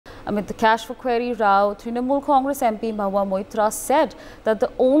Amid the cash for query row, Trinamool Congress MP Mahua said that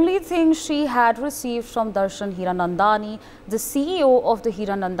the only thing she had received from Darshan Hiranandani, the CEO of the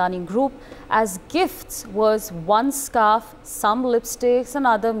Hiranandani group, as gifts was one scarf, some lipsticks and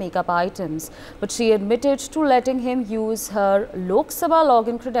other makeup items. But she admitted to letting him use her Lok Sabha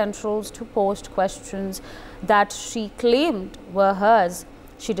login credentials to post questions that she claimed were hers.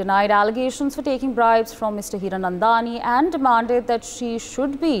 She denied allegations for taking bribes from Mr. Hiranandani and demanded that she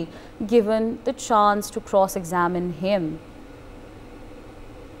should be given the chance to cross-examine him.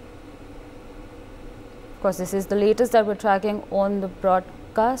 Of course, this is the latest that we're tracking on the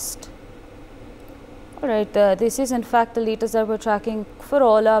broadcast. All right, this is in fact the latest that we're tracking for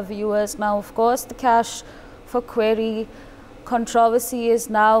all our viewers. Now, of course, the cash for query controversy is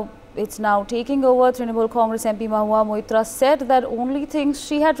now taking over. Trinamool Congress MP Mahua said that only things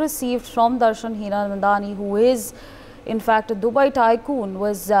she had received from Darshan Hiranandani, who is in fact a Dubai tycoon,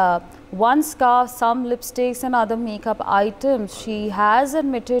 was one scarf, some lipsticks and other makeup items. She has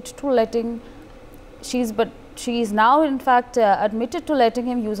admitted to letting she's now in fact admitted to letting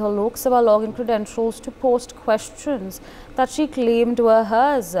him use her Lok Sabha login credentials to post questions that she claimed were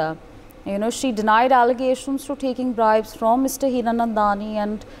hers. She denied allegations to taking bribes from Mr. Hiranandani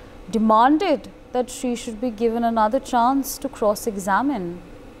and demanded that she should be given another chance to cross-examine.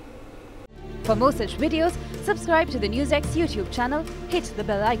 For more such videos, subscribe to the NewsX YouTube channel, hit the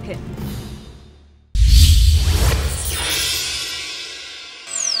bell icon.